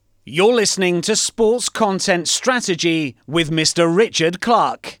You're listening to Sports Content Strategy with Mr. Richard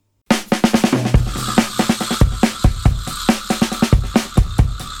Clark.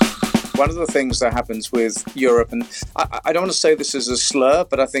 One of the things that happens with Europe, and I don't want to say this is a slur,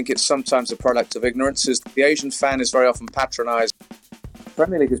 but I think it's sometimes a product of ignorance, is that the Asian fan is very often patronised. The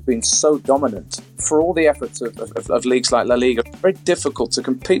Premier League has been so dominant for all the efforts of leagues like La Liga. It's very difficult to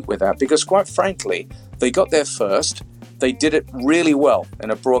compete with that because, quite frankly, they got there first. They did it really well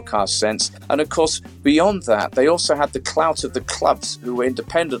in a broadcast sense. And of course, beyond that, they also had the clout of the clubs who were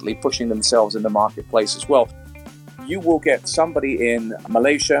independently pushing themselves in the marketplace as well. You will get somebody in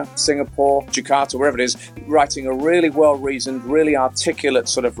Malaysia, Singapore, Jakarta, wherever it is, writing a really well-reasoned, really articulate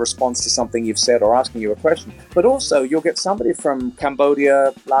sort of response to something you've said or asking you a question. But also, you'll get somebody from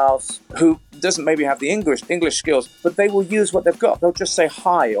Cambodia, Laos, who doesn't maybe have the English skills, but they will use what they've got. They'll just say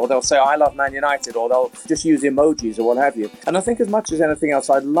hi, or they'll say, I love Man United, or they'll just use emojis or what have you. And I think as much as anything else,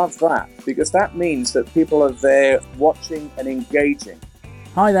 I love that, because that means that people are there watching and engaging.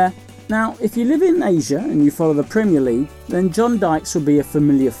 Hi there. Now, if you live in Asia and you follow the Premier League, then John Dykes will be a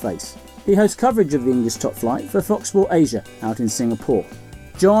familiar face. He hosts coverage of the English top flight for Fox Sport Asia out in Singapore.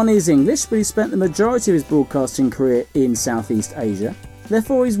 John is English, but he spent the majority of his broadcasting career in Southeast Asia.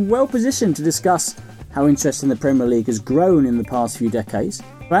 Therefore, he's well positioned to discuss how interest in the Premier League has grown in the past few decades,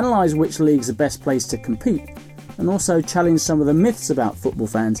 to analyse which leagues are best placed to compete, and also challenge some of the myths about football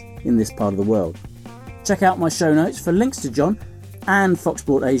fans in this part of the world. Check out my show notes for links to John and Fox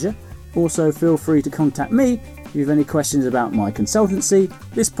Sport Asia. Also, feel free to contact me if you have any questions about my consultancy,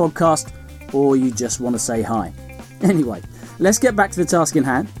 this podcast, or you just want to say hi. Anyway, let's get back to the task in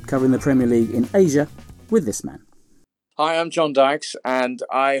hand, covering the Premier League in Asia with this man. Hi, I'm John Dykes, and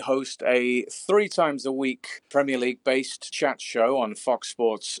I host a 3 times a week Premier League-based chat show on Fox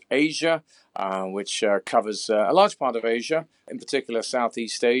Sports Asia, which covers a large part of Asia, in particular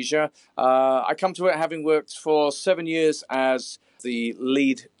Southeast Asia. I come to it having worked for 7 years as the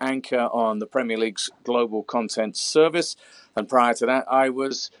lead anchor on the Premier League's global content service. And prior to that, I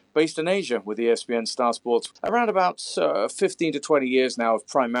was based in Asia with ESPN Star Sports. Around about 15 to 20 years now of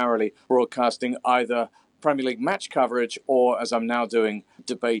primarily broadcasting either Premier League match coverage or, as I'm now doing,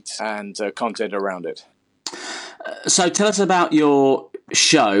 debate and content around it. So tell us about your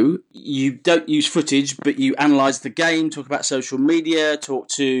show. You don't use footage, but you analyse the game, talk about social media, talk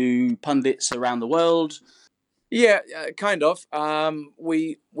to pundits around the world. Yeah, kind of.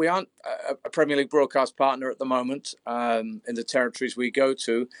 We aren't a Premier League broadcast partner at the moment in the territories we go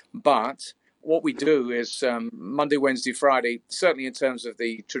to, but what we do is Monday, Wednesday, Friday, certainly in terms of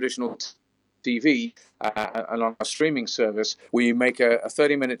the traditional TV and on our streaming service, we make a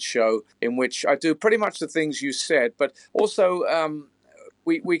 30-minute show in which I do pretty much the things you said, but also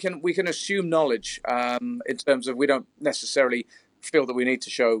we can assume knowledge in terms of we don't necessarily feel that we need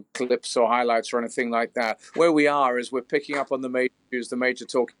to show clips or highlights or anything like that. Where we are is we're picking up on the major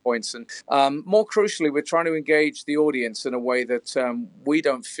talking points, and more crucially, we're trying to engage the audience in a way that we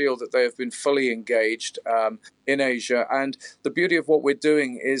don't feel that they have been fully engaged in Asia. And the beauty of what we're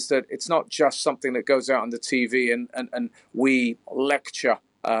doing is that it's not just something that goes out on the TV and we lecture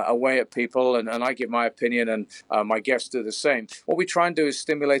away at people, and I give my opinion, and my guests do the same. What we try and do is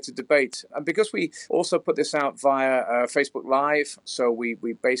stimulate a debate. And because we also put this out via Facebook Live, so we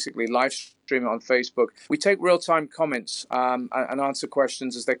basically live stream it on Facebook, we take real-time comments and answer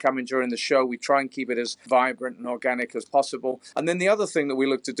questions as they come in during the show. We try and keep it as vibrant and organic as possible. And then the other thing that we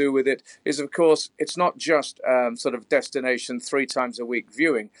look to do with it is, of course, it's not just sort of destination 3 times a week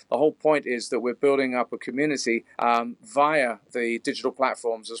viewing. The whole point is that we're building up a community via the digital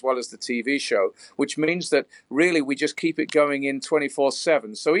platforms as well as the TV show, which means that really we just keep it going in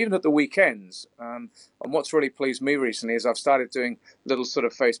 24/7. So even at the weekends, and what's really pleased me recently is I've started doing little sort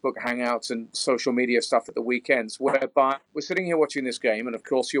of Facebook hangouts and social media stuff at the weekends, whereby we're sitting here watching this game, and of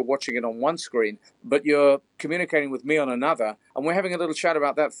course you're watching it on one screen, but you're communicating with me on another, and we're having a little chat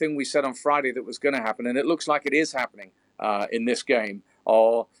about that thing we said on Friday that was going to happen, and it looks like it is happening in this game,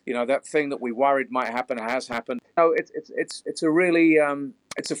 or that thing that we worried might happen has happened. So it's a really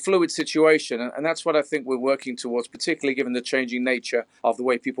it's a fluid situation, and that's what I think we're working towards, particularly given the changing nature of the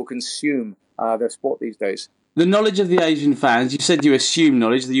way people consume their sport these days. The knowledge of the Asian fans, you said you assume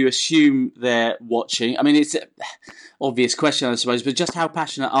knowledge, that you assume they're watching. I mean, it's an obvious question, I suppose, but just how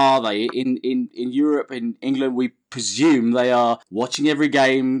passionate are they? In Europe, in England, we presume they are watching every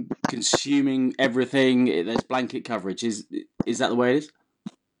game, consuming everything. There's blanket coverage. Is that the way it is?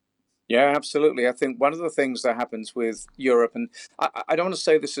 Yeah, absolutely. I think one of the things that happens with Europe, and I don't want to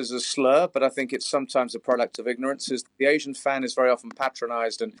say this is a slur, but I think it's sometimes a product of ignorance, is the Asian fan is very often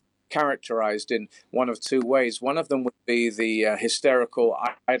patronized and characterized in one of two ways. One of them would be the hysterical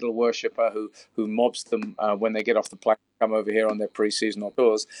idol worshipper who mobs them when they get off the plane, come over here on their pre-season or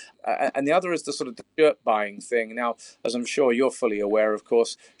tours. And the other is the sort of the shirt buying thing. Now, as I'm sure you're fully aware, of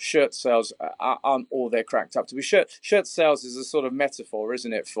course, shirt sales aren't all they're cracked up to be. Shirt sales is a sort of metaphor,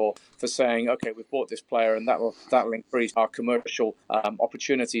 isn't it, for saying, okay, we've bought this player and that'll increase our commercial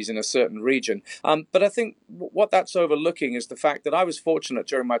opportunities in a certain region. But I think what that's overlooking is the fact that I was fortunate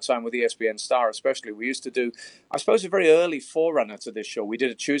during my time with ESPN Star, especially. We used to do, I suppose, a very early forerunner to this show. We did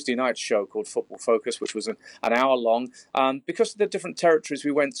a Tuesday night show called Football Focus, which was an hour long. Because of the different territories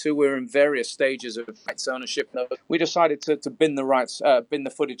we went to, we were in various stages of rights ownership. We decided to bin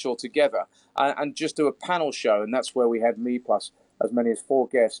the footage all together and just do a panel show. And that's where we had me plus as many as 4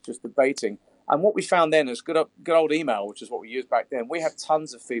 guests just debating. And what we found then is good old email, which is what we used back then. We had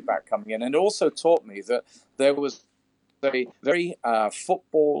tons of feedback coming in. And it also taught me that there was a very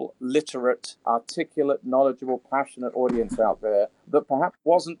football literate, articulate, knowledgeable, passionate audience out there that perhaps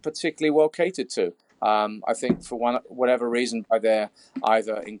wasn't particularly well catered to. I think for whatever reason by their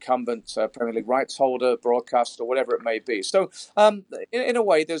either incumbent Premier League rights holder, broadcaster, or whatever it may be. So in a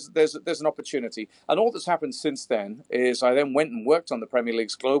way, there's an opportunity. And all that's happened since then is I then went and worked on the Premier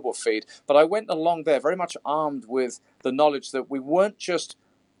League's global feed, but I went along there very much armed with the knowledge that we weren't just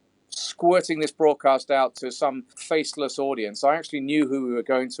squirting this broadcast out to some faceless audience. I actually knew who we were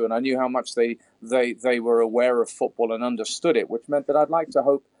going to, and I knew how much they were aware of football and understood it, which meant that I'd like to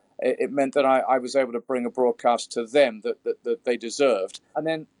hope it meant that I was able to bring a broadcast to them that they deserved. And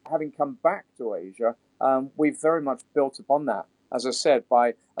then having come back to Asia, we've very much built upon that, as I said,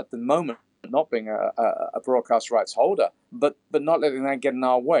 by at the moment not being a broadcast rights holder, but not letting that get in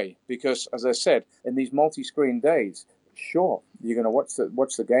our way. Because, as I said, in these multi-screen days, sure, you're going to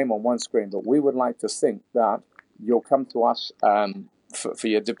watch the game on one screen, but we would like to think that you'll come to us for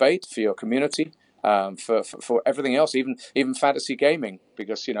your debate, for your community, for everything else, even fantasy gaming,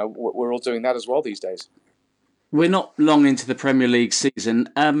 because we're all doing that as well these days. We're not long into the Premier League season.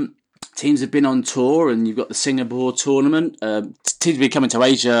 Teams have been on tour, and you've got the Singapore tournament. Teams have been coming to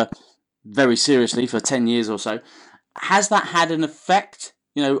Asia very seriously for 10 years or so. Has that had an effect?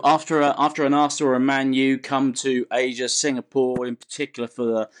 After an Arsenal or a Man U come to Asia, Singapore in particular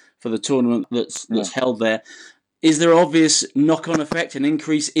for the tournament that's held there, is there obvious knock-on effect and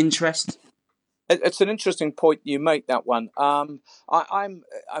increased interest? It's an interesting point you make, that one. I'm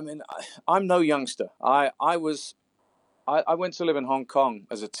no youngster. I went to live in Hong Kong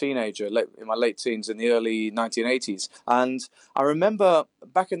as a teenager, in my late teens, in the early 1980s, and I remember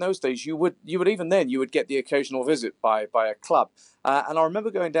back in those days, you would get the occasional visit by a club, and I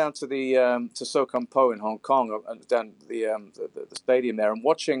remember going down to the to So Kom Po in Hong Kong, down the stadium there, and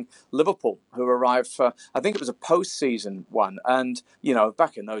watching Liverpool, who arrived for, I think it was a post-season one, and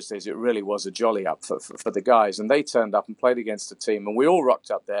back in those days, it really was a jolly up for the guys, and they turned up and played against the team, and we all rocked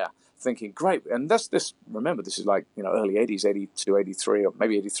up there, thinking, great. And remember, this is like, early 80s, 82, 83, or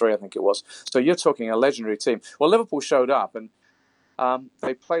maybe 83, I think it was. So you're talking a legendary team. Well, Liverpool showed up, and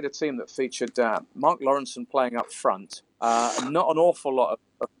they played a team that featured Mark Lawrenson playing up front, not an awful lot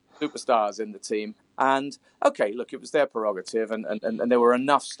of superstars in the team. And, okay, look, it was their prerogative, and there were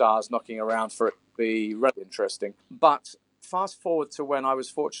enough stars knocking around for it to be really interesting. But fast forward to when I was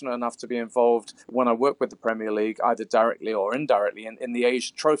fortunate enough to be involved when I worked with the Premier League, either directly or indirectly, in the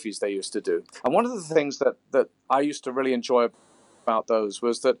Asia trophies they used to do. And one of the things that I used to really enjoy about those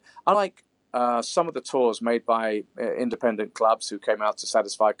was that, unlike some of the tours made by independent clubs who came out to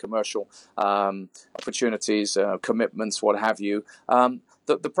satisfy commercial opportunities, commitments, what have you,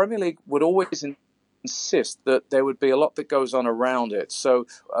 the Premier League would always insist that there would be a lot that goes on around it. So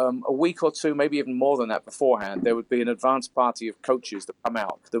a week or two, maybe even more than that beforehand, there would be an advanced party of coaches that come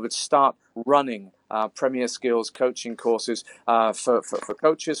out that would start running Premier Skills coaching courses for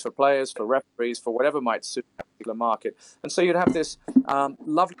coaches, for players, for referees, for whatever might suit a particular market. And so you'd have this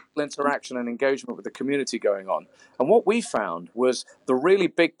lovely interaction and engagement with the community going on. And what we found was the really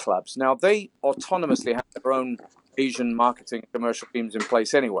big clubs, now they autonomously have their own Asian marketing and commercial teams in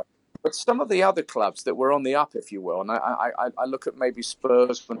place anyway. But some of the other clubs that were on the up, if you will, and I look at maybe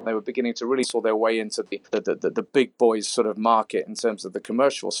Spurs when they were beginning to really saw their way into the big boys sort of market in terms of the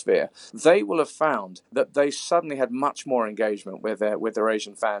commercial sphere, they will have found that they suddenly had much more engagement with their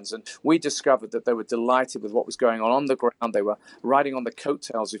Asian fans. And we discovered that they were delighted with what was going on the ground. They were riding on the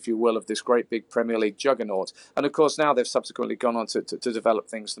coattails, if you will, of this great big Premier League juggernaut. And of course, now they've subsequently gone on to develop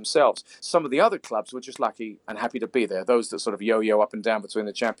things themselves. Some of the other clubs were just lucky and happy to be there, those that sort of yo-yo up and down between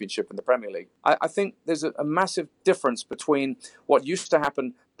the Championship and the Premier League. I think there's a massive difference between what used to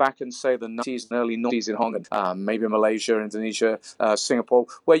happen back in, say, the 90s and early 90s in Hong Kong, maybe Malaysia, Indonesia, Singapore,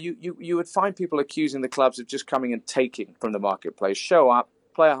 where you would find people accusing the clubs of just coming and taking from the marketplace, show up,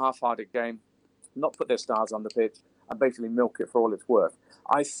 play a half-hearted game, not put their stars on the pitch, and basically milk it for all it's worth.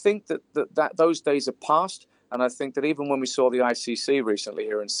 I think that those days are past. And I think that even when we saw the ICC recently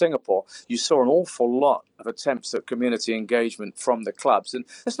here in Singapore, you saw an awful lot of attempts at community engagement from the clubs. And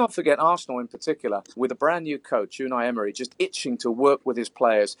let's not forget Arsenal in particular, with a brand new coach, Unai Emery, just itching to work with his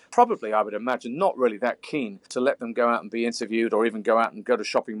players. Probably, I would imagine, not really that keen to let them go out and be interviewed or even go out and go to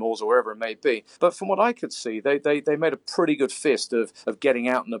shopping malls or wherever it may be. But from what I could see, they made a pretty good fist of getting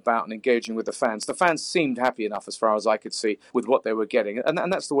out and about and engaging with the fans. The fans seemed happy enough, as far as I could see, with what they were getting.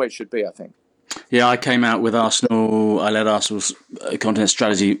 And that's the way it should be, I think. Yeah, I came out with Arsenal. I led Arsenal's content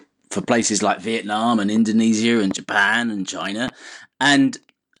strategy for places like Vietnam and Indonesia and Japan and China. And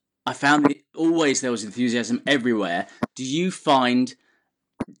I found that always there was enthusiasm everywhere. Do you find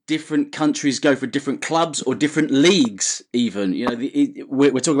different countries go for different clubs or different leagues even? You know,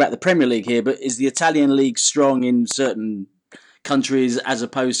 we're talking about the Premier League here, but is the Italian league strong in certain countries as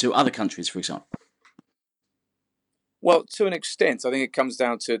opposed to other countries, for example? Well, to an extent, I think it comes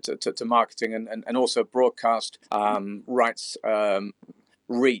down to marketing and also broadcast rights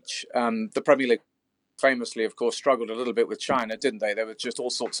reach. The Premier League famously, of course, struggled a little bit with China, didn't they? There were just all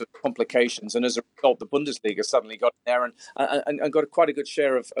sorts of complications. And as a result, the Bundesliga suddenly got in there and got quite a good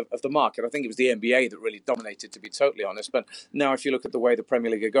share of the market. I think it was the NBA that really dominated, to be totally honest. But now if you look at the way the Premier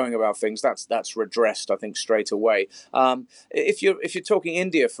League are going about things, that's redressed, I think, straight away. If you're talking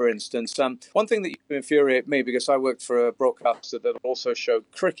India, for instance, one thing that used to infuriate me, because I worked for a broadcaster that also showed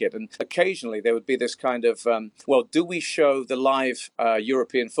cricket, and occasionally there would be this kind of, do we show the live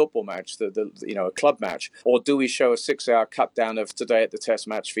European football match, a club match, or do we show a 6-hour cut down of today at the Test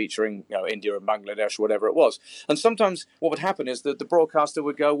match featuring India and Bangladesh, or whatever it was? And sometimes what would happen is that the broadcaster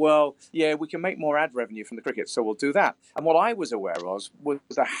would go, well, yeah, we can make more ad revenue from the cricket, so we'll do that. And what I was aware of was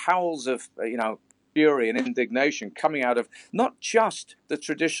the howls of fury and indignation coming out of not just the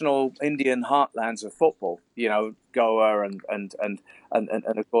traditional Indian heartlands of football, Goa and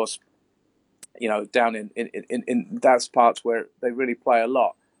of course, down in those parts where they really play a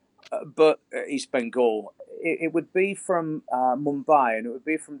lot. But East Bengal, it would be from Mumbai, and it would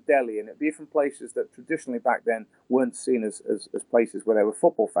be from Delhi, and it would be from places that traditionally back then weren't seen as places where there were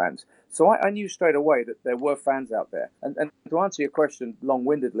football fans. So I knew straight away that there were fans out there. And to answer your question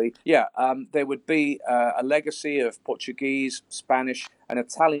long-windedly, there would be a legacy of Portuguese, Spanish, and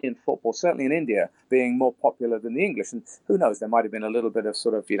Italian football, certainly in India, being more popular than the English. And who knows, there might have been a little bit of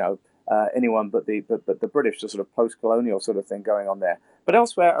sort of, anyone but the British, the sort of post-colonial sort of thing going on there. But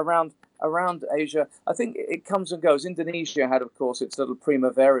elsewhere around Asia, I think it comes and goes. Indonesia had, of course, its little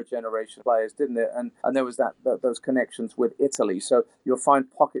Primavera generation of players, didn't it? And there was those connections with Italy. So you'll find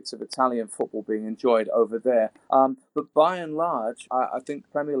pockets of Italian football being enjoyed over there. But by and large, I think the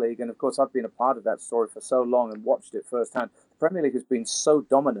Premier League, and of course I've been a part of that story for so long and watched it firsthand, the Premier League has been so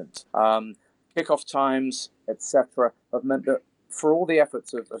dominant. Kickoff times, etc., have meant that for all the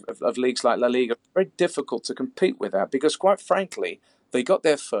efforts of leagues like La Liga, it's very difficult to compete with that because, quite frankly, they got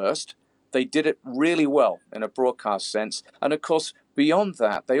there first. They did it really well in a broadcast sense. And, of course, beyond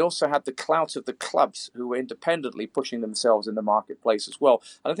that, they also had the clout of the clubs who were independently pushing themselves in the marketplace as well.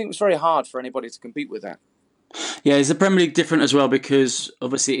 And I think it was very hard for anybody to compete with that. Yeah, is the Premier League different as well? Because,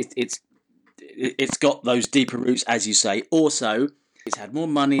 obviously, it's got those deeper roots, as you say. Also, it's had more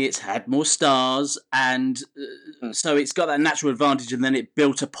money, it's had more stars, and so it's got that natural advantage, and then it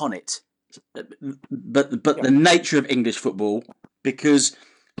built upon it. But the nature of English football, because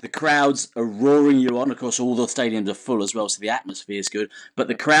the crowds are roaring you on, of course all the stadiums are full as well, so the atmosphere is good, but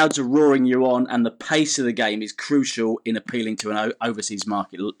the crowds are roaring you on, and the pace of the game is crucial in appealing to an overseas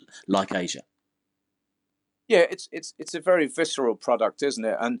market like Asia. Yeah, it's a very visceral product, isn't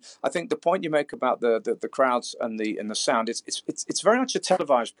it? And I think the point you make about the crowds and the sound, it's very much a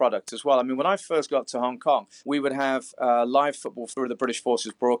televised product as well. I mean, when I first got to Hong Kong, we would have live football through the British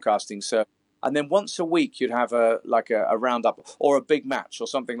Forces Broadcasting Service. And then once a week, you'd have a roundup or a big match or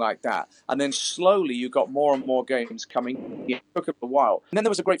something like that. And then slowly you got more and more games coming. It took a while. And then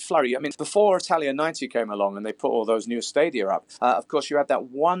there was a great flurry. I mean, before Italia 90 came along and they put all those new stadia up, of course, you had that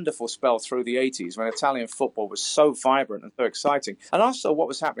wonderful spell through the 80s when Italian football was so vibrant and so exciting. And also what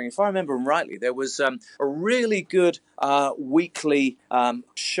was happening, if I remember rightly, there was a really good weekly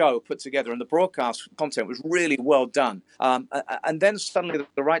show put together, and the broadcast content was really well done. And then suddenly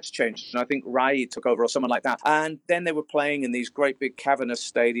the rights changed. And I think Rai took over or someone like that. And then they were playing in these great big cavernous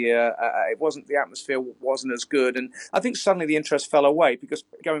stadia. The atmosphere wasn't as good. And I think suddenly the interest fell away because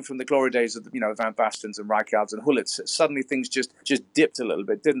going from the glory days of, Van Bastens and Rijkaards and Hullits, suddenly things just dipped a little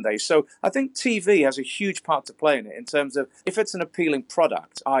bit, didn't they? So I think TV has a huge part to play in it in terms of if it's an appealing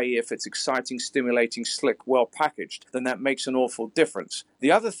product, i.e. if it's exciting, stimulating, slick, well packaged, then that makes an awful difference.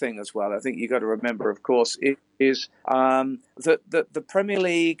 The other thing as well, I think you got to remember, of course, is that the Premier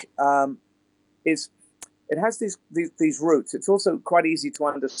League it has these roots. It's also quite easy to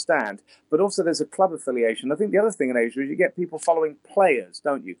understand, but also there's a club affiliation. I think the other thing in Asia is you get people following players,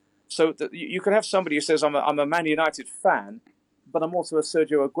 don't you? So you can have somebody who says, I'm a Man United fan, but I'm also a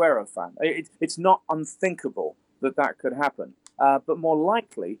Sergio Aguero fan. It's not unthinkable that could happen. But more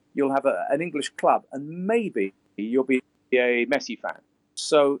likely, you'll have an English club, and maybe you'll be a Messi fan.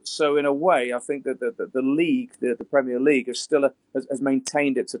 So in a way, I think that the league, the Premier League, has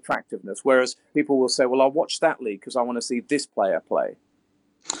maintained its attractiveness. Whereas people will say, well, I'll watch that league because I want to see this player play.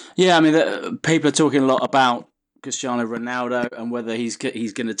 Yeah, I mean, people are talking a lot about Cristiano Ronaldo and whether he's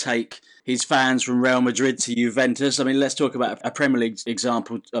going to take his fans from Real Madrid to Juventus. I mean, let's talk about a Premier League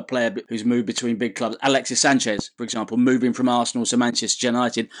example, a player who's moved between big clubs. Alexis Sanchez, for example, moving from Arsenal to Manchester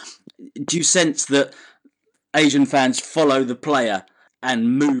United. Do you sense that Asian fans follow the player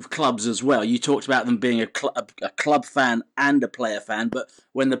and move clubs as well? You talked about them being a club fan and a player fan, but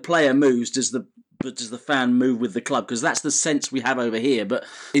when the player moves, does the fan move with the club? Because that's the sense we have over here. But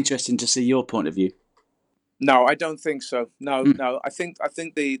interesting to see your point of view. No, I don't think so. No. I think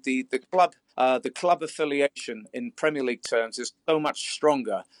the club affiliation in Premier League terms is so much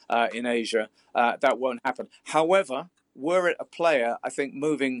stronger in Asia that won't happen. However, were it a player, I think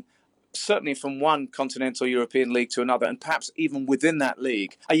moving certainly from one continental European league to another, and perhaps even within that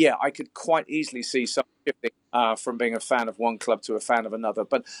league, I could quite easily see some shifting from being a fan of one club to a fan of another.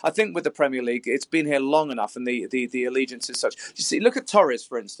 But I think with the Premier League, it's been here long enough, and the allegiance is such. You see, look at Torres,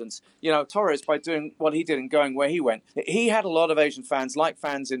 for instance. Torres, by doing what he did and going where he went, he had a lot of Asian fans, like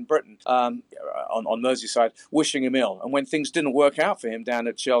fans in Britain, on Merseyside, wishing him ill. And when things didn't work out for him down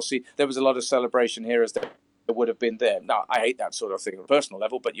at Chelsea, there was a lot of celebration here as would have been there. Now, I hate that sort of thing on a personal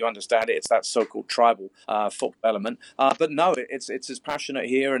level, but you understand it. It's that so-called tribal football element. But no, it's as passionate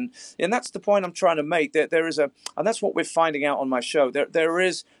here, and that's the point I'm trying to make. There is and that's what we're finding out on my show. There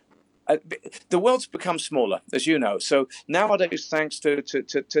is. The world's become smaller, as you know. So nowadays, thanks to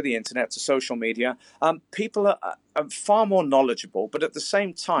the internet, to social media, people are far more knowledgeable, but at the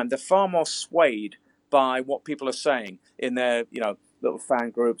same time, they're far more swayed by what people are saying in their, little fan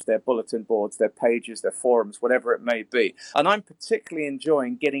groups, their bulletin boards, their pages, their forums, whatever it may be. And I'm particularly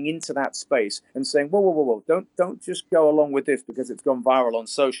enjoying getting into that space and saying, whoa, don't just go along with this because it's gone viral on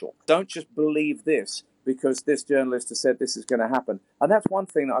social. Don't just believe this because this journalist has said this is going to happen. And that's one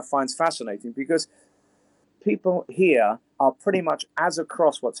thing that I find fascinating, because people here are pretty much as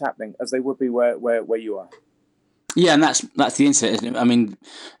across what's happening as they would be where you are. Yeah, and that's the internet, isn't it? I mean,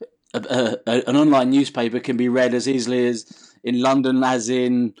 an online newspaper can be read as easily as in London as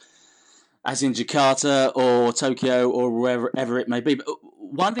in Jakarta or Tokyo or wherever it may be. But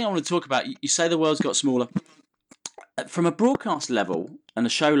one thing I want to talk about, you say the world's got smaller. From a broadcast level and a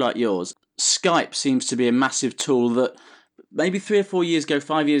show like yours, Skype seems to be a massive tool that maybe 3 or 4 years ago,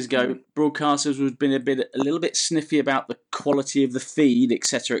 5 years ago, broadcasters would have been a little bit sniffy about the quality of the feed,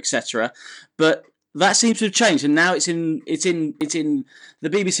 etc., etc. But that seems to have changed, and now it's in the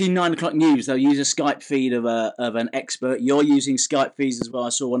BBC 9 o'clock news. They'll use a Skype feed of an expert. You're using Skype feeds as well. I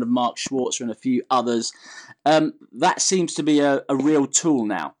saw one of Mark Schwarzer and a few others. That seems to be a real tool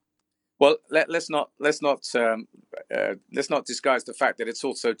now. Well, let's not disguise the fact that it's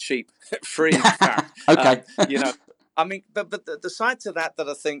also cheap, free. In fact, okay. I mean, the side to that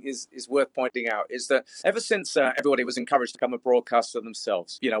I think is worth pointing out is that ever since everybody was encouraged to become a broadcaster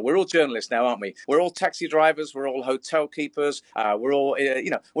themselves, we're all journalists now, aren't we? We're all taxi drivers, we're all hotel keepers, we're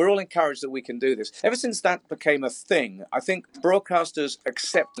all encouraged that we can do this. Ever since that became a thing, I think broadcasters'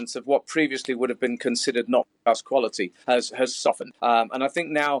 acceptance of what previously would have been considered not broadcast quality has softened, and I think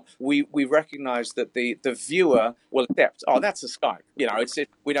now we recognise that the viewer will accept. Oh, that's a Skype.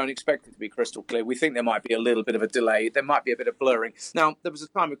 We don't expect it to be crystal clear. We think there might be a little bit of a delay. There might be a bit of blurring. Now, there was a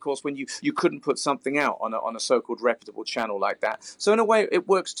time, of course, when you couldn't put something out on a so-called reputable channel like that. So in a way, it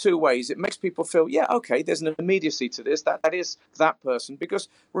works two ways. It makes people feel, okay, there's an immediacy to this. That is that person. Because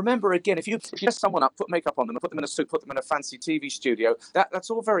remember, again, if you set someone up, put makeup on them, and put them in a suit, put them in a fancy TV studio, that's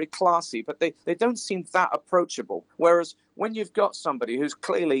all very classy, but they don't seem that approachable. Whereas when you've got somebody who's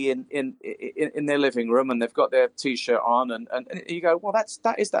clearly in their living room and they've got their T-shirt on, and you go, well,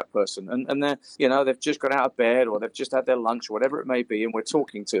 that is that person, and they're, they've just got out of bed or they've just had their lunch or whatever it may be, and we're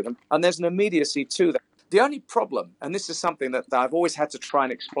talking to them, and there's an immediacy to that. The only problem, and this is something that I've always had to try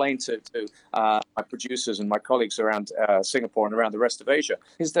and explain to my producers and my colleagues around Singapore and around the rest of Asia,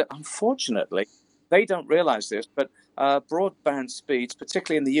 is that unfortunately they don't realize this, but broadband speeds,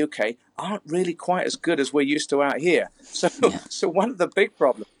 particularly in the UK, aren't really quite as good as we're used to out here. So one of the big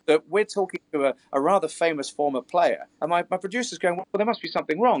problems that we're talking to a rather famous former player, and my producer's going, well, there must be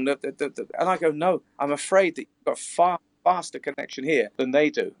something wrong. And I go, no, I'm afraid that you've got far faster connection here than they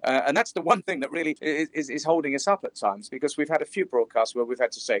do. And that's the one thing that really is holding us up at times, because we've had a few broadcasts where we've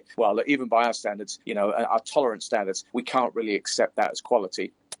had to say, well, even by our standards, our tolerance standards, we can't really accept that as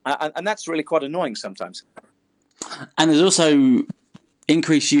quality. And that's really quite annoying sometimes. And there's also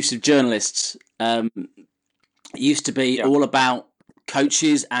increased use of journalists. It used to be all about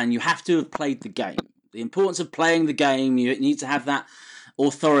coaches, and you have to have played the game. The importance of playing the game, you need to have that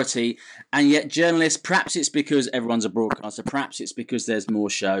authority. And yet journalists, perhaps it's because everyone's a broadcaster, perhaps it's because there's more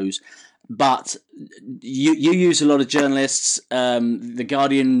shows, but you use a lot of journalists. The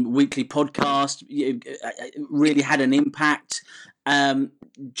Guardian weekly podcast really had an impact.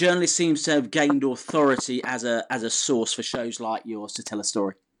 Journalists seems to have gained authority as a source for shows like yours to tell a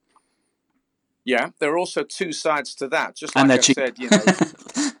story. Yeah, there are also two sides to that. Just like I said,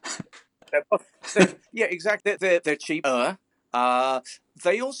 yeah, exactly. They're cheaper.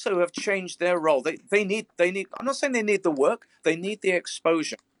 They also have changed their role. They need. I'm not saying they need the work. They need the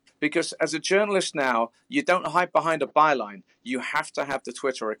exposure. Because as a journalist now, you don't hide behind a byline. You have to have the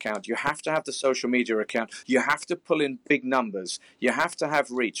Twitter account. You have to have the social media account. You have to pull in big numbers. You have to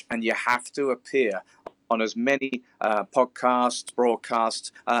have reach, and you have to appear on as many podcasts,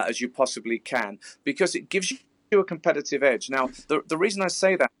 broadcasts as you possibly can, because it gives you a competitive edge. Now, the reason I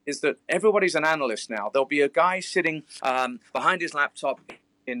say that is that everybody's an analyst now. There'll be a guy sitting behind his laptop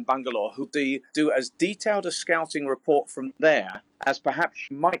in Bangalore who do as detailed a scouting report from there as perhaps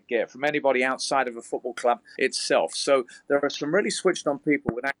you might get from anybody outside of a football club itself. So there are some really switched on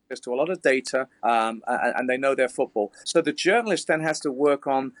people with access to a lot of data, and they know their football. So the journalist then has to work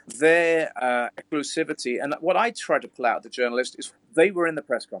on their exclusivity. And what I try to pull out of the journalist is they were in the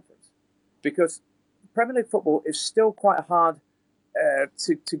press conference, because Premier League football is still quite hard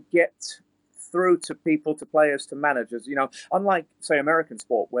to get through to people, to players, to managers. Unlike, say, American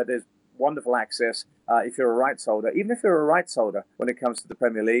sport, where there's wonderful access if you're a rights holder. Even if you're a rights holder when it comes to the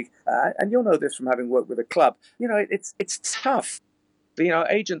Premier League, and you'll know this from having worked with a club, it's tough.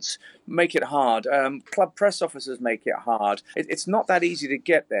 Agents make it hard. Club press officers make it hard. It's not that easy to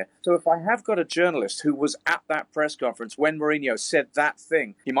get there. So if I have got a journalist who was at that press conference when Mourinho said that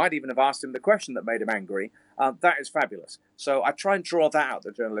thing, he might even have asked him the question that made him angry. That is fabulous. So I try and draw that out,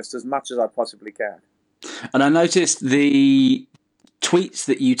 the journalist, as much as I possibly can. And I noticed the tweets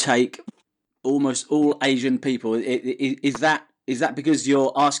that you take, almost all Asian people. Is that because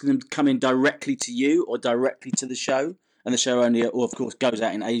you're asking them to come in directly to you or directly to the show? And the show only, of course, goes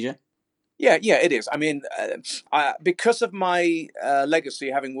out in Asia? Yeah, it is. I mean, because of my legacy,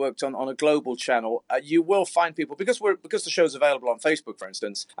 having worked on a global channel, you will find people, because the show's available on Facebook, for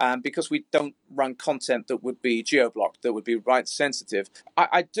instance, and because we don't run content that would be geo-blocked, that would be rights sensitive.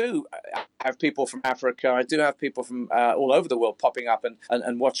 I do have people from Africa. I do have people from all over the world popping up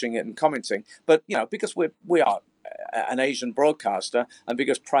and watching it and commenting. But because we are an Asian broadcaster, and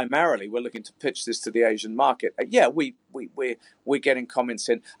because primarily we're looking to pitch this to the Asian market, we're getting comments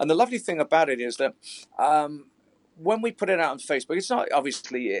in. And the lovely thing about it is that when we put it out on Facebook, it's not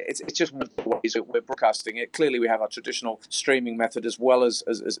obviously it's just one of the ways that we're broadcasting it. Clearly, we have our traditional streaming method as well as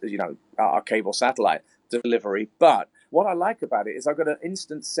our cable satellite delivery. But what I like about it is I've got an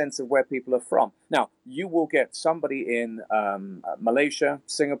instant sense of where people are from. Now, you will get somebody in Malaysia,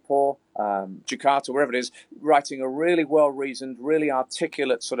 Singapore, Jakarta, wherever it is, writing a really well-reasoned, really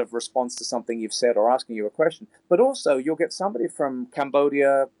articulate sort of response to something you've said or asking you a question. But also, you'll get somebody from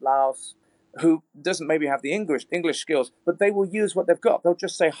Cambodia, Laos, who doesn't maybe have the English skills, but they will use what they've got. They'll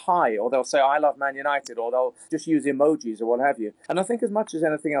just say hi, or they'll say, I love Man United, or they'll just use emojis or what have you. And I think as much as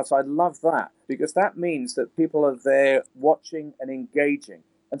anything else, I love that, because that means that people are there watching and engaging.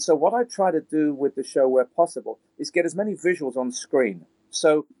 And so what I try to do with the show where possible is get as many visuals on screen.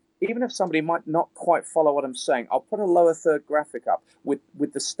 So even if somebody might not quite follow what I'm saying, I'll put a lower third graphic up with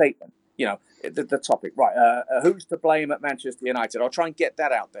the statement. the topic, right? Who's to blame at Manchester United? I'll try and get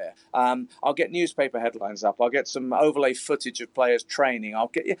that out there. I'll get newspaper headlines up. I'll get some overlay footage of players training. I'll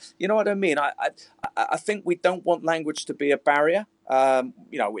get you know what I mean. I think we don't want language to be a barrier.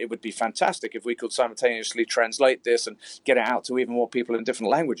 It would be fantastic if we could simultaneously translate this and get it out to even more people in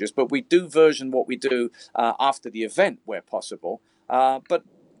different languages. But we do version what we do after the event where possible. But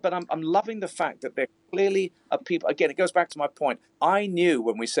I'm loving the fact that there clearly are people. Again, it goes back to my point. I knew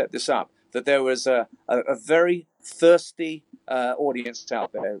when we set this up that there was a very thirsty audience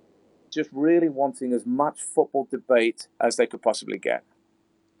out there, just really wanting as much football debate as they could possibly get.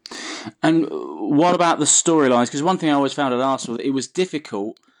 And what about the storylines? Because one thing I always found at Arsenal, it was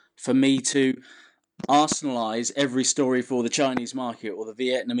difficult for me to Arsenalise every story for the Chinese market or the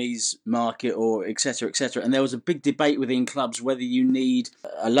Vietnamese market or etc. etc. And there was a big debate within clubs whether you need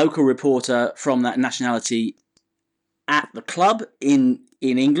a local reporter from that nationality at the club in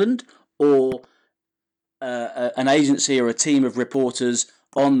England or an agency or a team of reporters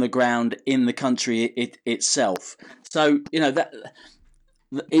on the ground in the country itself. So, that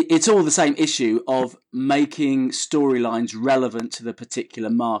it's all the same issue of making storylines relevant to the particular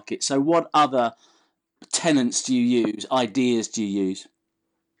market. So what other tenets do you use, ideas do you use?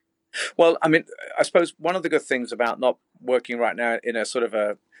 Well, I mean, I suppose one of the good things about not working right now in a sort of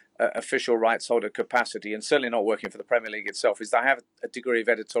a official rights holder capacity, and certainly not working for the Premier League itself, is that I have a degree of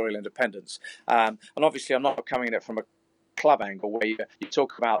editorial independence. And obviously I'm not coming at it from a club angle where you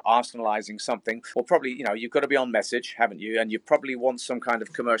talk about Arsenalising something. Well, probably, you've got to be on message, haven't you? And you probably want some kind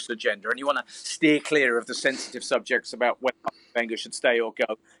of commercial agenda, and you want to steer clear of the sensitive subjects about when Wenger should stay or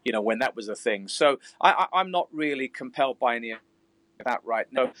go, when that was a thing. So I'm not really compelled by any of that right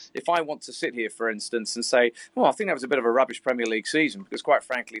now. If I want to sit here, for instance, and say, well, I think that was a bit of a rubbish Premier League season because, quite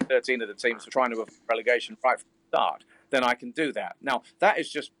frankly, 13 of the teams were trying to avoid relegation right from the start, then I can do that. Now, that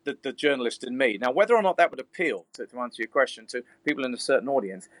is just the journalist in me. Now, whether or not that would appeal, to answer your question, to people in a certain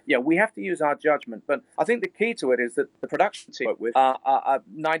audience, we have to use our judgment. But I think the key to it is that the production team I work with are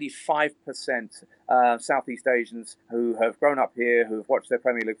 95% Southeast Asians who have grown up here, who have watched their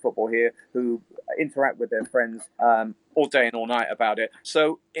Premier League football here, who interact with their friends all day and all night about it.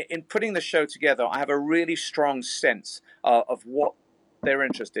 So in putting the show together, I have a really strong sense of what they're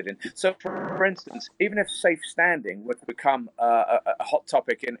interested in. So, for instance, even if safe standing were to become a hot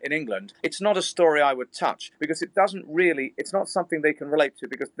topic in England, it's not a story I would touch because it's not something they can relate to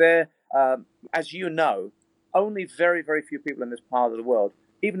because they're, as you know, only very, very few people in this part of the world,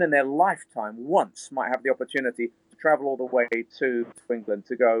 even in their lifetime, once might have the opportunity to travel all the way to England,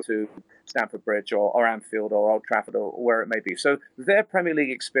 to go to Stamford Bridge or Anfield or Old Trafford or where it may be. So their Premier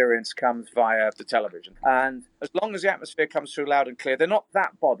League experience comes via the television. And as long as the atmosphere comes through loud and clear, they're not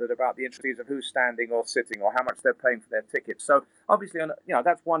that bothered about the intricacies of who's standing or sitting or how much they're paying for their tickets. So obviously,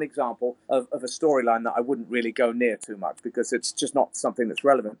 that's one example of a storyline that I wouldn't really go near too much because it's just not something that's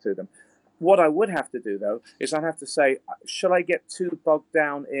relevant to them. What I would have to do, though, is I'd have to say, should I get too bogged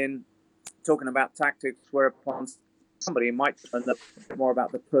down in talking about tactics whereupon somebody might learn a bit more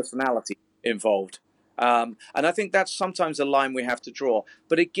about the personality involved? And I think that's sometimes a line we have to draw.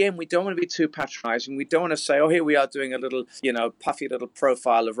 But again, we don't want to be too patronizing. We don't want to say, oh, here we are doing a little, puffy little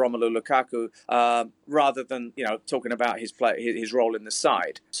profile of Romelu Lukaku, rather than, talking about his role in the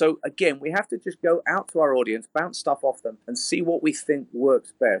side. So again, we have to just go out to our audience, bounce stuff off them and see what we think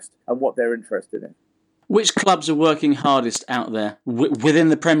works best and what they're interested in. Which clubs are working hardest out there, within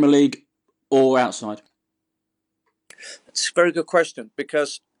the Premier League or outside? It's a very good question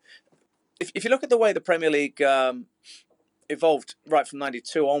because if you look at the way the Premier League evolved right from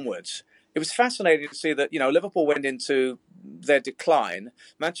 92 onwards, it was fascinating to see that, Liverpool went into their decline.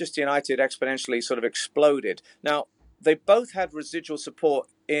 Manchester United exponentially sort of exploded. Now, they both had residual support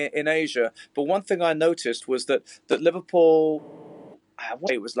in Asia, but one thing I noticed was that Liverpool,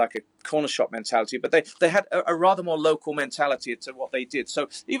 it was like a corner shop mentality, but they had a rather more local mentality to what they did. So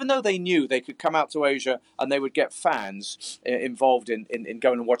even though they knew they could come out to Asia and they would get fans involved in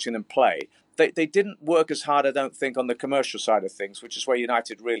going and watching them play, they didn't work as hard, I don't think, on the commercial side of things, which is where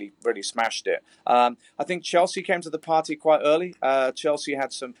United really, really smashed it. I think Chelsea came to the party quite early. Chelsea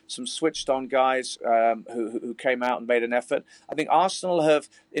had some switched-on guys who came out and made an effort. I think Arsenal have,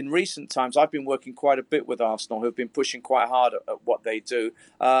 in recent times, I've been working quite a bit with Arsenal, who've been pushing quite hard at what they do.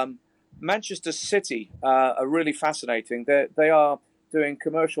 Manchester City are really fascinating. They are doing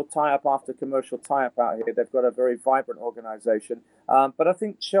commercial tie-up after commercial tie-up out here. They've got a very vibrant organisation. But I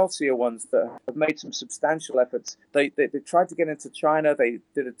think Chelsea are ones that have made some substantial efforts. They tried to get into China. They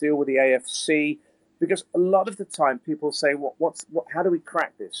did a deal with the AFC. Because a lot of the time people say, how do we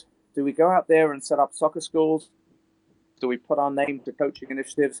crack this? Do we go out there and set up soccer schools? Do we put our name to coaching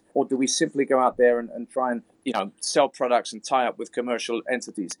initiatives, or do we simply go out there and try and sell products and tie up with commercial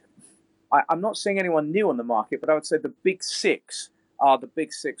entities? I'm not seeing anyone new on the market, but I would say the big six are the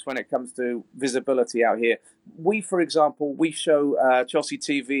big six when it comes to visibility out here. For example, we show Chelsea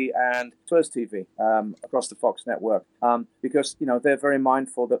TV and Spurs TV across the Fox network because they're very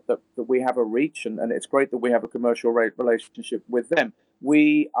mindful that we have a reach, and it's great that we have a commercial relationship with them.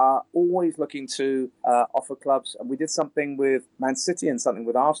 We are always looking to offer clubs, and we did something with Man City and something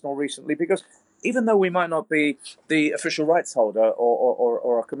with Arsenal recently, because even though we might not be the official rights holder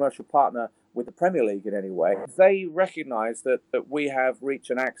or a commercial partner with the Premier League in any way, they recognise that we have reach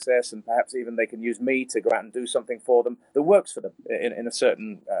and access, and perhaps even they can use me to go out and do something for them that works for them in a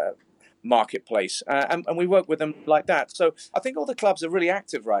certain marketplace. And we work with them like that. So I think all the clubs are really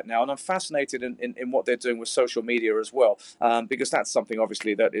active right now, and I'm fascinated in what they're doing with social media as well, because that's something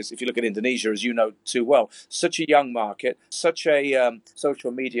obviously that is, if you look at Indonesia, as you know too well, such a young market, such a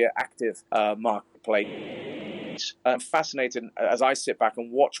social media active marketplace. I'm fascinated as I sit back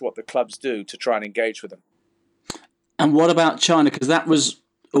and watch what the clubs do to try and engage with them. And what about China? Because that was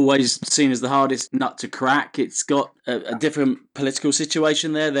always seen as the hardest nut to crack. It's got a different political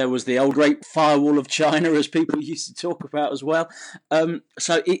situation there. There was the old Great Firewall of China, as people used to talk about as well.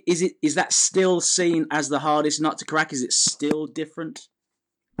 So is that still seen as the hardest nut to crack? Is it still different?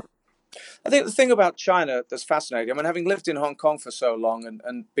 I think the thing about China that's fascinating, I mean, having lived in Hong Kong for so long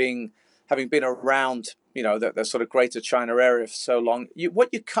and having been around, the sort of greater China area for so long, what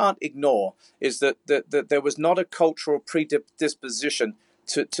you can't ignore is that there was not a cultural predisposition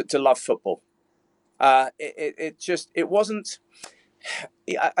to love football. It wasn't.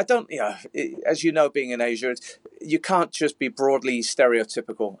 I don't, as you know, being in Asia, you can't just be broadly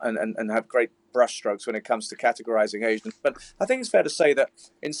stereotypical and have great brushstrokes when it comes to categorizing Asians. But I think it's fair to say that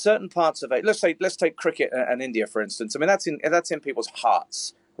in certain parts of it, let's take cricket and India, for instance. I mean, that's in people's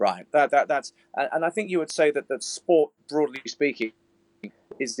hearts, right? That's, and I think you would say that sport, broadly speaking,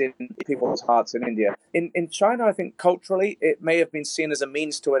 is in people's hearts in India. In China, I think culturally it may have been seen as a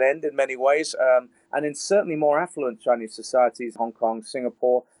means to an end in many ways. And in certainly more affluent Chinese societies, Hong Kong,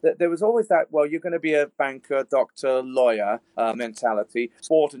 Singapore, there was always that, well, you're going to be a banker, doctor, lawyer mentality.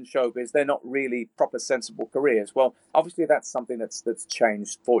 Sport and showbiz, they're not really proper sensible careers. Well, obviously that's something that's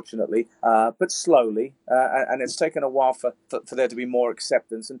changed, fortunately, but slowly. And it's taken a while for there to be more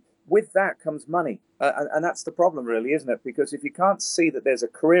acceptance. And with that comes money. And that's the problem, really, isn't it? Because if you can't see that there's a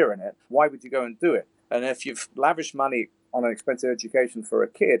career in it, why would you go and do it? And if you've lavished money on an expensive education for a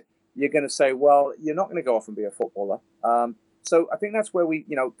kid, you're going to say, well, you're not going to go off and be a footballer. So I think that's where we,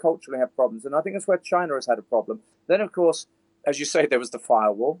 culturally have problems. And I think that's where China has had a problem. Then, of course, as you say, there was the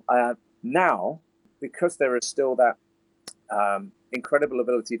firewall. Now, because there is still that incredible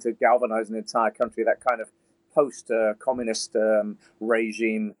ability to galvanize an entire country, that kind of post-communist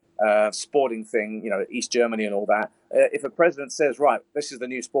regime sporting thing, East Germany and all that. If a president says, right, this is the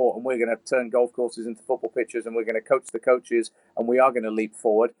new sport and we're going to turn golf courses into football pitches and we're going to coach the coaches and we are going to leap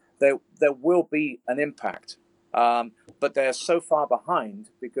forward, there will be an impact. But they're so far behind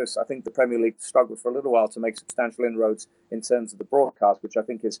because I think the Premier League struggled for a little while to make substantial inroads in terms of the broadcast, which I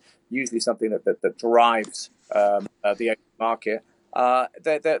think is usually something that drives the market.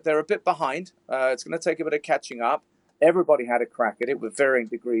 They're a bit behind. It's going to take a bit of catching up. Everybody had a crack at it with varying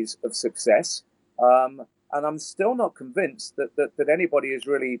degrees of success. And I'm still not convinced that anybody is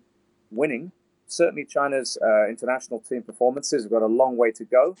really winning. Certainly China's international team performances have got a long way to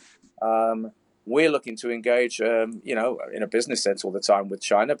go. We're looking to engage, in a business sense all the time with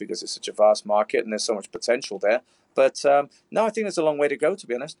China because it's such a vast market and there's so much potential there. But no, I think there's a long way to go, to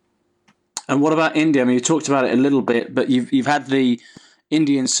be honest. And what about India? I mean, you talked about it a little bit, but you've had the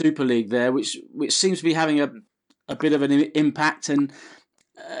Indian Super League there, which seems to be having a bit of an impact, and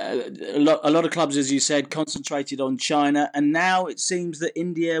a lot of clubs, as you said, concentrated on China, and now it seems that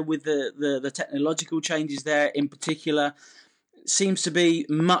India, with the technological changes there in particular, seems to be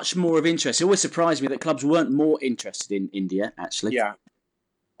much more of interest. It always surprised me that clubs weren't more interested in India, actually. Yeah.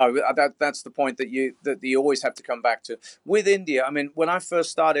 Oh, that's the point that you always have to come back to. With India, I mean, when I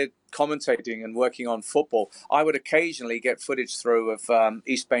first started commentating and working on football, I would occasionally get footage through of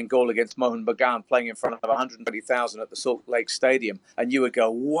East Bengal against Mohun Bagan playing in front of 120,000 at the Salt Lake Stadium, and you would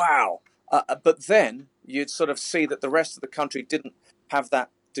go, wow. But then you'd sort of see that the rest of the country didn't have that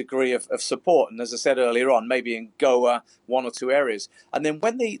degree of support, and as I said earlier on, maybe in Goa, one or two areas. And then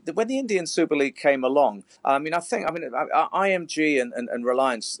when the Indian Super League came along, IMG and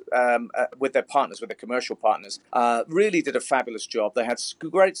Reliance with their partners, with their commercial partners, really did a fabulous job. They had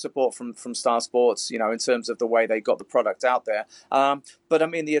great support from Star Sports, in terms of the way they got the product out there. But I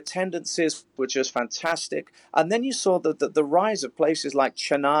mean, the attendances were just fantastic. And then you saw the rise of places like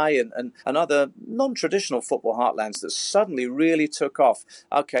Chennai and other non-traditional football heartlands that suddenly really took off.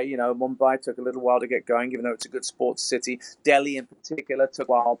 Okay, Mumbai took a little while to get going, even though it's a good sports city. Delhi in particular took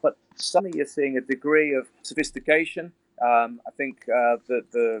a while. But suddenly you're seeing a degree of sophistication. I think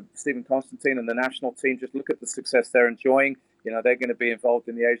the Stephen Constantine and the national team, just look at the success they're enjoying. They're going to be involved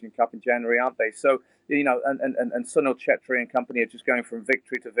in the Asian Cup in January, aren't they? So, and Sunil Chetri and company are just going from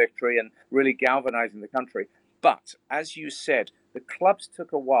victory to victory and really galvanizing the country. But, as you said, the clubs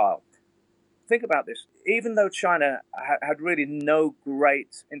took a while. Think about this. Even though China had really no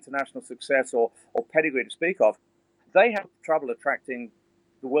great international success or pedigree to speak of, they had trouble attracting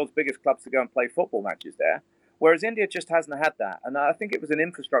the world's biggest clubs to go and play football matches there. Whereas India just hasn't had that. And I think it was an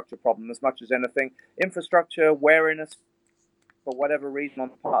infrastructure problem as much as anything. Infrastructure, wariness, for whatever reason on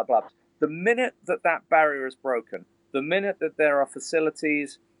the part of clubs. The minute that barrier is broken, the minute that there are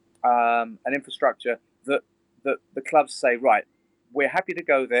facilities and infrastructure that the clubs say, right, we're happy to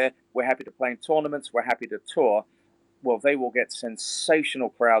go there, we're happy to play in tournaments, we're happy to tour, well, they will get sensational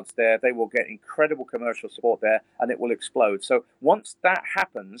crowds there, they will get incredible commercial support there, and it will explode. So once that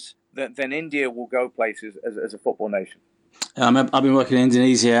happens, then India will go places as a football nation. I've been working in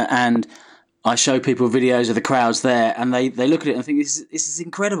Indonesia, and I show people videos of the crowds there, and they look at it and think this is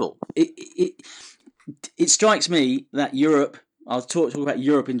incredible. It strikes me that Europe, I'll talk about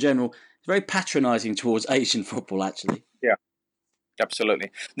Europe in general, is very patronising towards Asian football, actually. Yeah. Absolutely.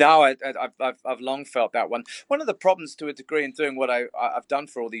 No, I've long felt that one. One of the problems, to a degree, in doing what I've done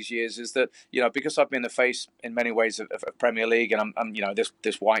for all these years is that because I've been the face in many ways of Premier League, and I'm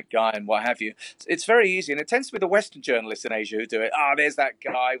this white guy and what have you. It's very easy, and it tends to be the Western journalists in Asia who do it. There's that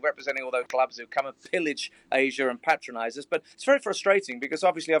guy representing all those clubs who come and pillage Asia and patronise us. But it's very frustrating because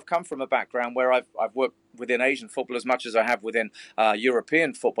obviously I've come from a background where I've worked within Asian football as much as I have within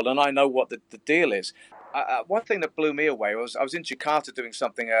European football, and I know what the deal is. One thing that blew me away was I was in Jakarta doing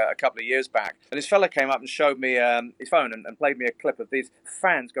something a couple of years back, and this fella came up and showed me his phone and played me a clip of these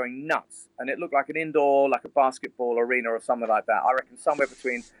fans going nuts, and it looked like an indoor, like a basketball arena or something like that. I reckon somewhere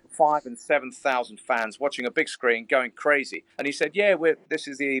between 5,000 and 7,000 fans watching a big screen going crazy. And he said, this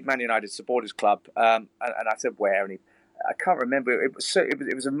is the Man United Supporters Club, and I said, where? And I can't remember. It was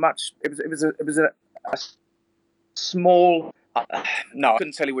a small. No, I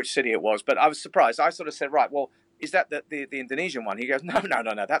couldn't tell you which city it was, but I was surprised. I sort of said, right, well, is that the Indonesian one? He goes, no.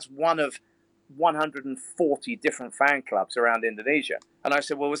 That's one of 140 different fan clubs around Indonesia. And I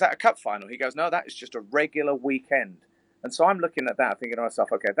said, well, was that a cup final? He goes, no, that is just a regular weekend. And so I'm looking at that, thinking to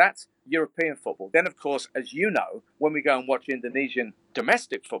myself, okay, that's European football. Then, of course, as you know, when we go and watch Indonesian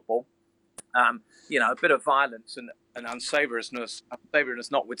domestic football, a bit of violence and unsavouriness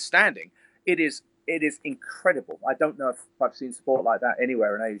notwithstanding, it is incredible. I don't know if I've seen sport like that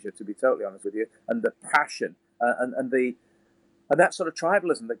anywhere in Asia, to be totally honest with you. And the passion and that sort of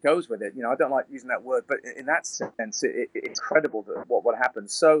tribalism that goes with it. I don't like using that word, but in that sense, it's incredible what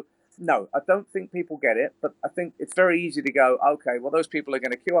happens. So, no, I don't think people get it, but I think it's very easy to go, okay, well, those people are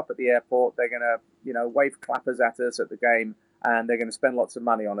going to queue up at the airport. They're going to, wave clappers at us at the game, and they're going to spend lots of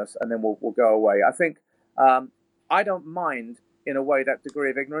money on us, and then we'll go away. I think I don't mind, in a way, that degree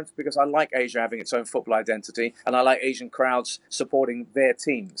of ignorance, because I like Asia having its own football identity, and I like Asian crowds supporting their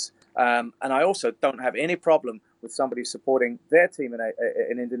teams. And I also don't have any problem with somebody supporting their team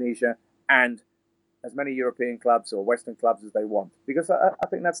in Indonesia and as many European clubs or Western clubs as they want, because I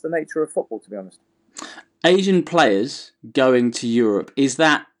think that's the nature of football, to be honest. Asian players going to Europe, is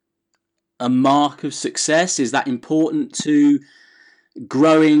that a mark of success? Is that important to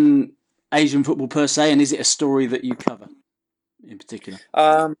growing Asian football per se, and is it a story that you cover in particular?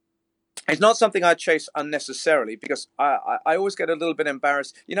 It's not something I chase unnecessarily, because I always get a little bit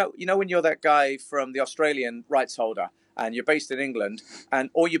embarrassed. You know when you're that guy from the Australian rights holder and you're based in England, and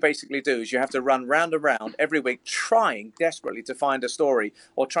all you basically do is you have to run round and round every week trying desperately to find a story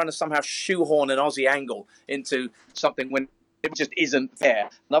or trying to somehow shoehorn an Aussie angle into something when it just isn't there.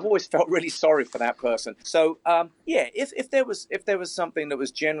 And I've always felt really sorry for that person. So, if there was something that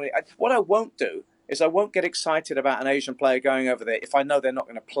was generally... What I won't do is I won't get excited about an Asian player going over there if I know they're not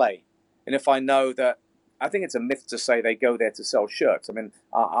going to play. And if I know that, I think it's a myth to say they go there to sell shirts. I mean,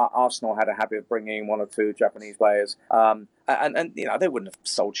 Arsenal had a habit of bringing in one or two Japanese players, and they wouldn't have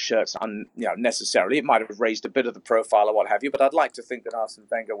sold shirts necessarily. It might have raised a bit of the profile or what have you. But I'd like to think that Arsene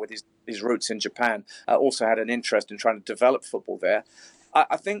Wenger, with his roots in Japan, also had an interest in trying to develop football there.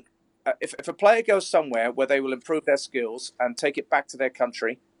 I think if a player goes somewhere where they will improve their skills and take it back to their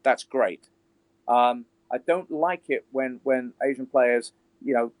country, that's great. I don't like it when Asian players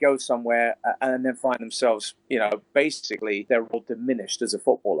go somewhere and then find themselves, basically they're all diminished as a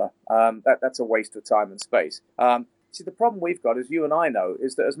footballer. That's a waste of time and space. See, the problem we've got, as you and I know,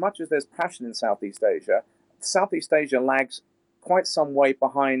 is that as much as there's passion in Southeast Asia lags quite some way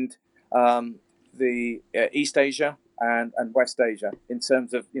behind the East Asia and West Asia in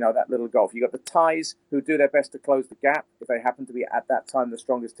terms of, that little gulf. You've got the Thais who do their best to close the gap if they happen to be at that time the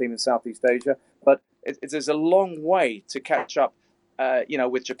strongest team in Southeast Asia. But there's a long way to catch up,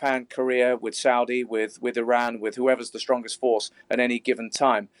 with Japan, Korea, with Saudi, with Iran, with whoever's the strongest force at any given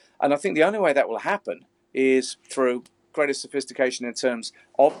time. And I think the only way that will happen is through greater sophistication in terms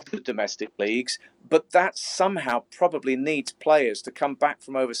of the domestic leagues, but that somehow probably needs players to come back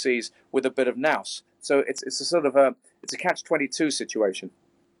from overseas with a bit of nous. So it's a sort of a catch-22 situation.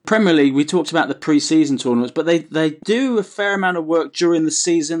 Premier League, we talked about the pre-season tournaments, but they do a fair amount of work during the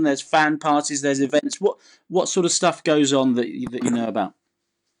season. There's fan parties, there's events. What sort of stuff goes on that you know about?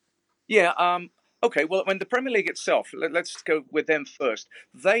 Yeah. Okay, well, when the Premier League itself, let's go with them first.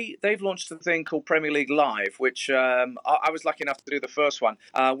 They've launched a thing called Premier League Live, which I was lucky enough to do the first one.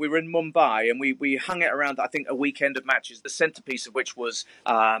 We were in Mumbai and we hung it around, I think, a weekend of matches, the centrepiece of which was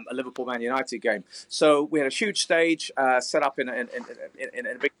a Liverpool-Man United game. So we had a huge stage set up in a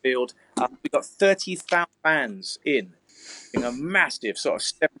big field. We got 30,000 fans in a massive sort of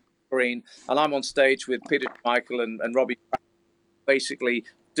step screen, and I'm on stage with Peter Michael and Robbie, basically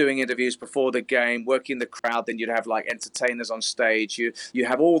doing interviews before the game, working the crowd. Then you'd have like entertainers on stage. You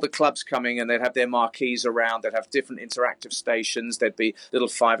have all the clubs coming and they'd have their marquees around. They'd have different interactive stations. There'd be little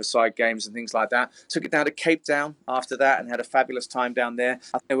five-a-side games and things like that. Took it down to Cape Town after that and had a fabulous time down there.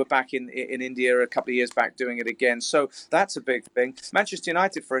 I think they were back in India a couple of years back doing it again. So that's a big thing. Manchester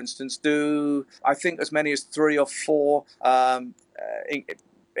United, for instance, do I think as many as 3 or 4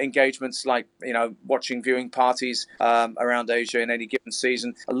 engagements, like watching viewing parties around Asia in any given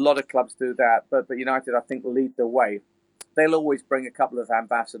season. A lot of clubs do that, but United, I think, lead the way. They'll always bring a couple of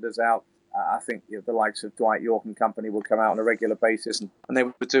ambassadors out. I think the likes of Dwight York and company will come out on a regular basis, and they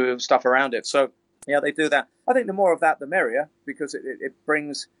would do stuff around it. So yeah, they do that. I think the more of that, the merrier, because it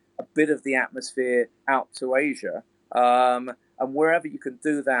brings a bit of the atmosphere out to Asia. And wherever you can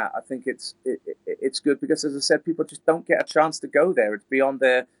do that, I think it's good because, as I said, people just don't get a chance to go there. It's beyond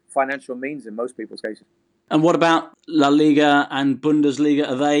their financial means in most people's cases. And what about La Liga and Bundesliga?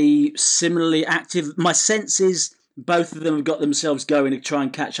 Are they similarly active? My sense is both of them have got themselves going to try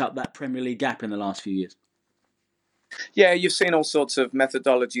and catch up that Premier League gap in the last few years. Yeah, you've seen all sorts of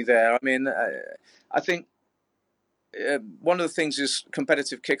methodology there. I mean, I think one of the things is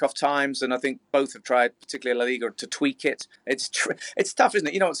competitive kickoff times, and I think both have tried, particularly La Liga, to tweak it. It's tough, isn't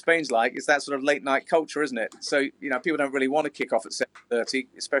it? You know what Spain's like? It's that sort of late night culture, isn't it? So people don't really want to kick off at 7:30,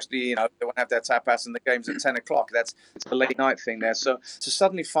 especially they want to have their tapas and the games at 10 o'clock. It's a late night thing there. So to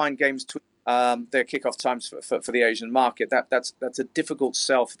suddenly find games tweak their kickoff times for the Asian market, that's a difficult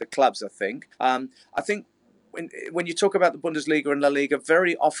sell for the clubs, I think. I think. When you talk about the Bundesliga and La Liga,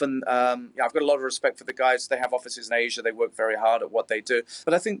 very often, I've got a lot of respect for the guys. They have offices in Asia. They work very hard at what they do.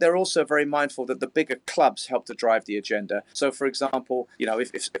 But I think they're also very mindful that the bigger clubs help to drive the agenda. So, for example,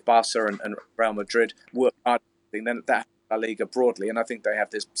 if Barca and Real Madrid work hard, then that La Liga broadly, and I think they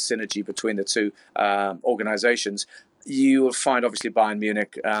have this synergy between the two organizations. You will find, obviously, Bayern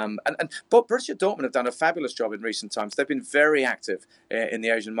Munich but Borussia Dortmund have done a fabulous job in recent times. They've been very active in the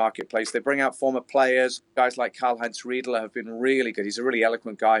Asian marketplace. They bring out former players. Guys like Karl-Heinz Riedler have been really good. He's a really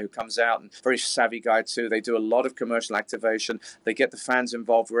eloquent guy who comes out, and very savvy guy too. They do a lot of commercial activation. They get the fans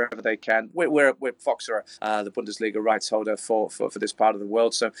involved wherever they can. We're Fox are the Bundesliga rights holder for this part of the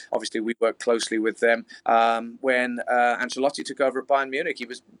world, so obviously we work closely with them. When Ancelotti took over at Bayern Munich, he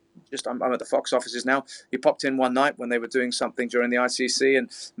was I'm at the Fox offices now. He popped in one night when they were doing something during the ICC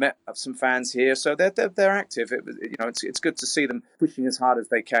and met some fans here. So they're active. It's good to see them pushing as hard as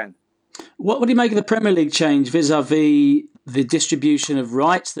they can. What do you make of the Premier League change vis-a-vis the distribution of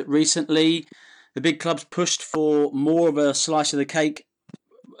rights that recently the big clubs pushed for more of a slice of the cake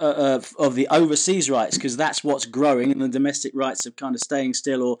of the overseas rights, because that's what's growing and the domestic rights are kind of staying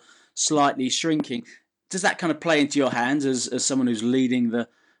still or slightly shrinking? Does that kind of play into your hands as someone who's leading the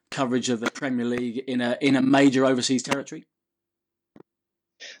coverage of the Premier League in a major overseas territory?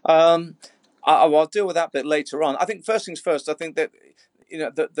 I'll deal with that a bit later on. I think first things first, I think that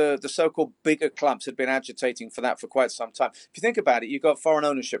the so-called bigger clubs had been agitating for that for quite some time. If you think about it, you've got foreign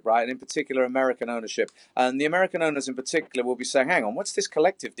ownership, right? And in particular, American ownership. And the American owners in particular will be saying, hang on, what's this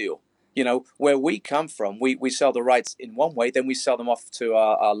collective deal? Where we come from, we sell the rights in one way, then we sell them off to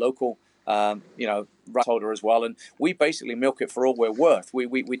our local right holder as well, and we basically milk it for all we're worth.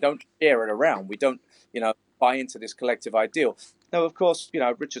 We don't share it around. We don't buy into this collective ideal. Now, of course,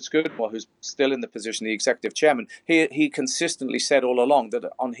 Richard Scudamore, who's still in the position, the executive chairman, he consistently said all along that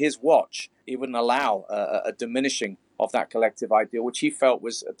on his watch, he wouldn't allow a diminishing of that collective ideal, which he felt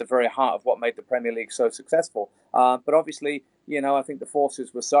was at the very heart of what made the Premier League so successful. But obviously, I think the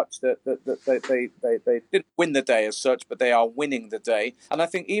forces were such that they didn't win the day as such, but they are winning the day. And I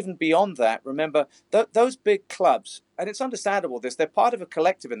think even beyond that, remember, those big clubs, and it's understandable they're part of a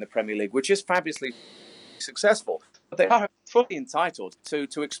collective in the Premier League, which is fabulously successful, but they are fully entitled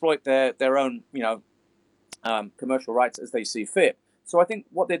to exploit their own commercial rights as they see fit. So I think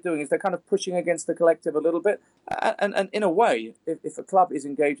what they're doing is they're kind of pushing against the collective a little bit, and in a way, if a club is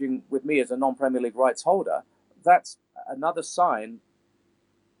engaging with me as a non-Premier League rights holder, that's another sign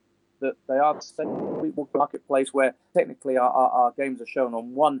that they are the marketplace where technically our games are shown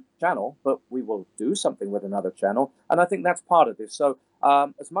on one channel, but we will do something with another channel. And I think that's part of this. So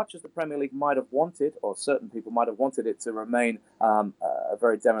as much as the Premier League might have wanted, or certain people might have wanted it to remain a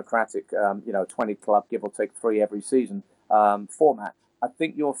very democratic, 20 club, give or take 3 every season format, I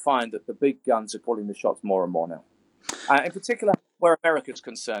think you'll find that the big guns are calling the shots more and more now. In particular, where America's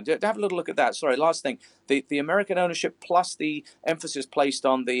concerned. Have a little look at that. Sorry, last thing. The American ownership plus the emphasis placed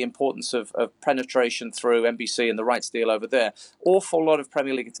on the importance of penetration through NBC and the rights deal over there. Awful lot of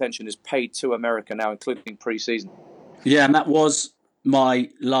Premier League attention is paid to America now, including pre-season. Yeah, and that was my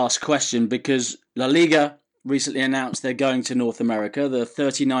last question, because La Liga recently announced they're going to North America. The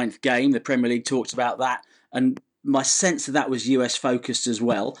 39th game, the Premier League talked about that, and my sense of that was US focused as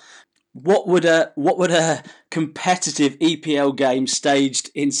well. What would a competitive EPL game staged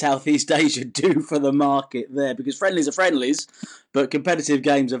in Southeast Asia do for the market there? Because friendlies are friendlies, but competitive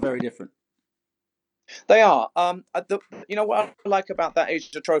games are very different. They are. What I like about that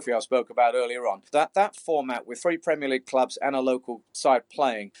Asia Trophy I spoke about earlier on, that format with 3 Premier League clubs and a local side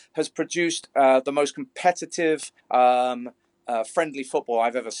playing has produced the most competitive, friendly football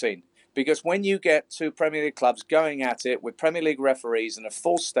I've ever seen. Because when you get 2 Premier League clubs going at it with Premier League referees and a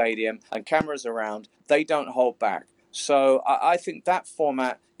full stadium and cameras around, they don't hold back. So I think that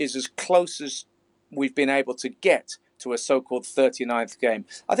format is as close as we've been able to get to a so-called 39th game.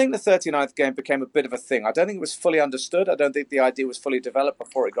 I think the 39th game became a bit of a thing. I don't think it was fully understood. I don't think the idea was fully developed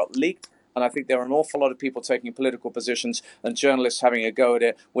before it got leaked. And I think there are an awful lot of people taking political positions and journalists having a go at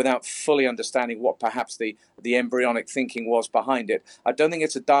it without fully understanding what perhaps the embryonic thinking was behind it. I don't think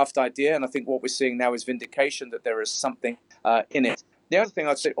it's a daft idea, and I think what we're seeing now is vindication that there is something in it. The other thing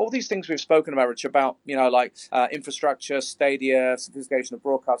I'd say, all these things we've spoken about, Rich, about, infrastructure, stadia, sophistication of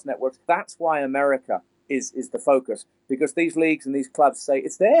broadcast networks, that's why America is the focus, because these leagues and these clubs say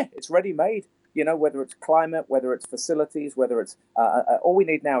it's there, it's ready-made. Whether it's climate, whether it's facilities, whether it's... all we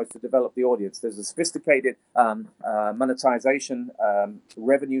need now is to develop the audience. There's a sophisticated monetization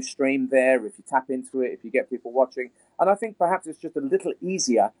revenue stream there if you tap into it, if you get people watching. And I think perhaps it's just a little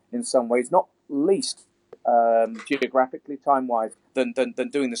easier in some ways, not least geographically, time-wise, than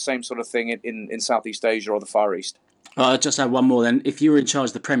doing the same sort of thing in Southeast Asia or the Far East. I'll just add one more then. If you were in charge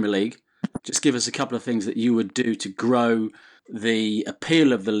of the Premier League, just give us a couple of things that you would do to grow the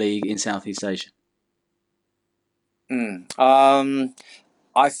appeal of the league in Southeast Asia.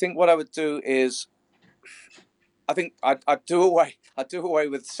 I think what I would do is, I think I'd do away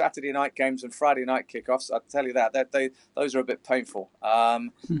with Saturday night games and Friday night kickoffs. I'll tell you that those are a bit painful. I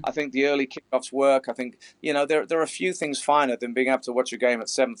think the early kickoffs work. I think there are a few things finer than being able to watch a game at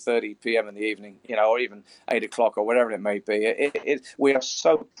 7:30 p.m. in the evening, or even 8 o'clock or whatever it may be. We are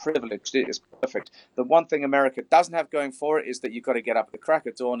so privileged. It is perfect. The one thing America doesn't have going for it is that you've got to get up at the crack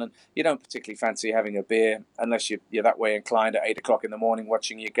of dawn, and you don't particularly fancy having a beer unless you're that way inclined at 8 o'clock in the morning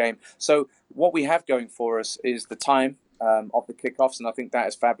watching your game. So what we have going for us is the time of the kickoffs, and I think that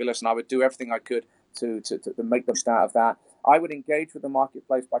is fabulous, and I would do everything I could to make the most out of that. I would engage with the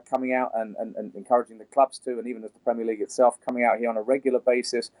marketplace by coming out and encouraging the clubs to, and even as the Premier League itself, coming out here on a regular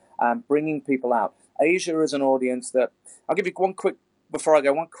basis and bringing people out. Asia is an audience that, I'll give you one quick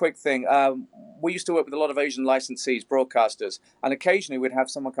thing. We used to work with a lot of Asian licensees, broadcasters, and occasionally we'd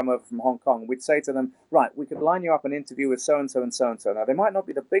have someone come over from Hong Kong. We'd say to them, right, we could line you up an interview with so-and-so and so-and-so. Now, they might not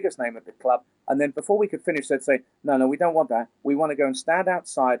be the biggest name at the club, and then before we could finish, they'd say, no, we don't want that. We want to go and stand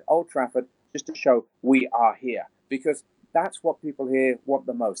outside Old Trafford just to show we are here, because that's what people here want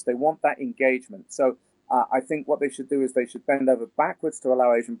the most. They want that engagement. So I think what they should do is they should bend over backwards to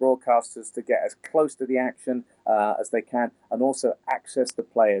allow Asian broadcasters to get as close to the action as they can, and also access the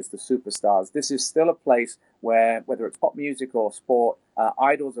players, the superstars. This is still a place where, whether it's pop music or sport,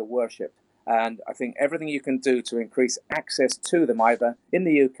 idols are worshipped. And I think everything you can do to increase access to them, either in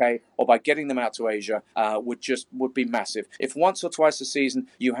the UK or by getting them out to Asia, would be massive. If once or twice a season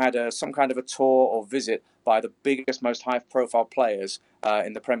you had some kind of a tour or visit by the biggest, most high-profile players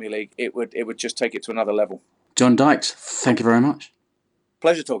in the Premier League, it would just take it to another level. John Dykes, thank you very much.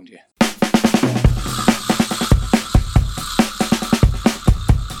 Pleasure talking to you.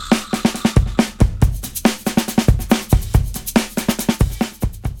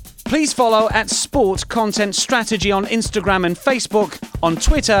 Please follow at Sport Content Strategy on Instagram and Facebook. On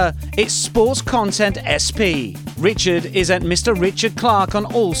Twitter, it's Sports Content SP. Richard is at Mr. Richard Clark on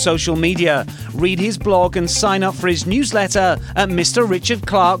all social media. Read his blog and sign up for his newsletter at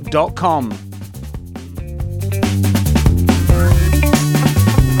mrrichardclark.com.